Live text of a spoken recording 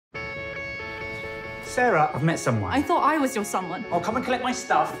Sarah, I've met someone. I thought I was your someone. I'll come and collect my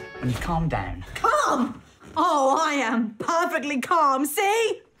stuff when you calm down. Calm? Oh, I am perfectly calm,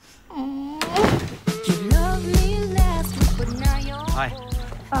 see? Hi.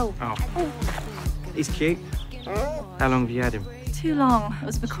 Oh. He's cute. How long have you had him? Too long. It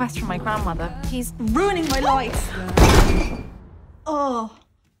was a bequest from my grandmother. He's ruining my life. Oh,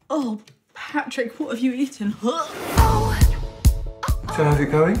 Patrick, what have you eaten? So how's it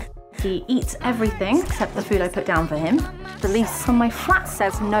going? He eats everything except the food I put down for him. The lease from my flat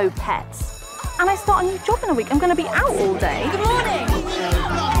says no pets. And I start a new job in a week. I'm going to be out all day. Good morning.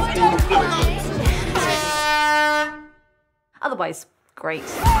 Otherwise, great.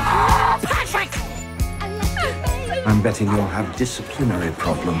 Patrick! I'm betting you'll have disciplinary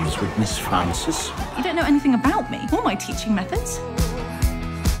problems with Miss Francis. You don't know anything about me or my teaching methods.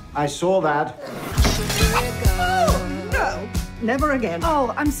 I saw that. No, never again.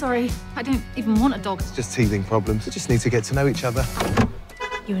 Oh, I'm sorry. I don't even want a dog. Just teething problems. We just need to get to know each other.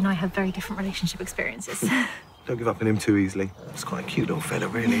 You and I have very different relationship experiences. Don't give up on him too easily. He's quite a cute little fella,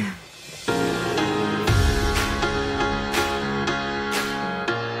 really.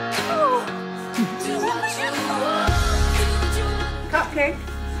 Cupcake.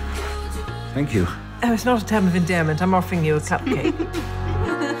 Thank you. Oh, it's not a term of endearment. I'm offering you a cupcake.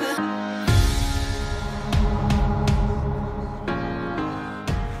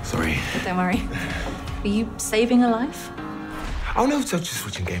 Sorry. Don't worry. Are you saving a life? Oh, no, so just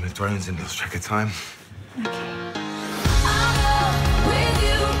watching Game of Thrones and lost track of time.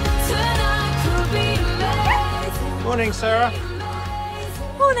 Morning, Sarah.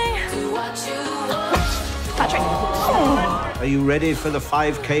 Morning. Patrick. Are you ready for the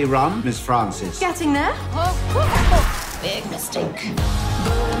 5K run, Miss Francis? Getting there. Big mistake.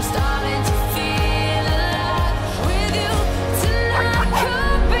 But I'm starting to feel alive with you tonight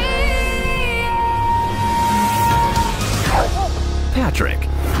could be. Patrick,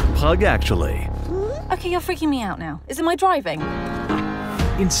 Pug Actually. Okay, you're freaking me out now. Is it my driving?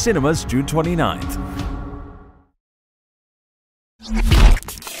 In cinemas June 29th.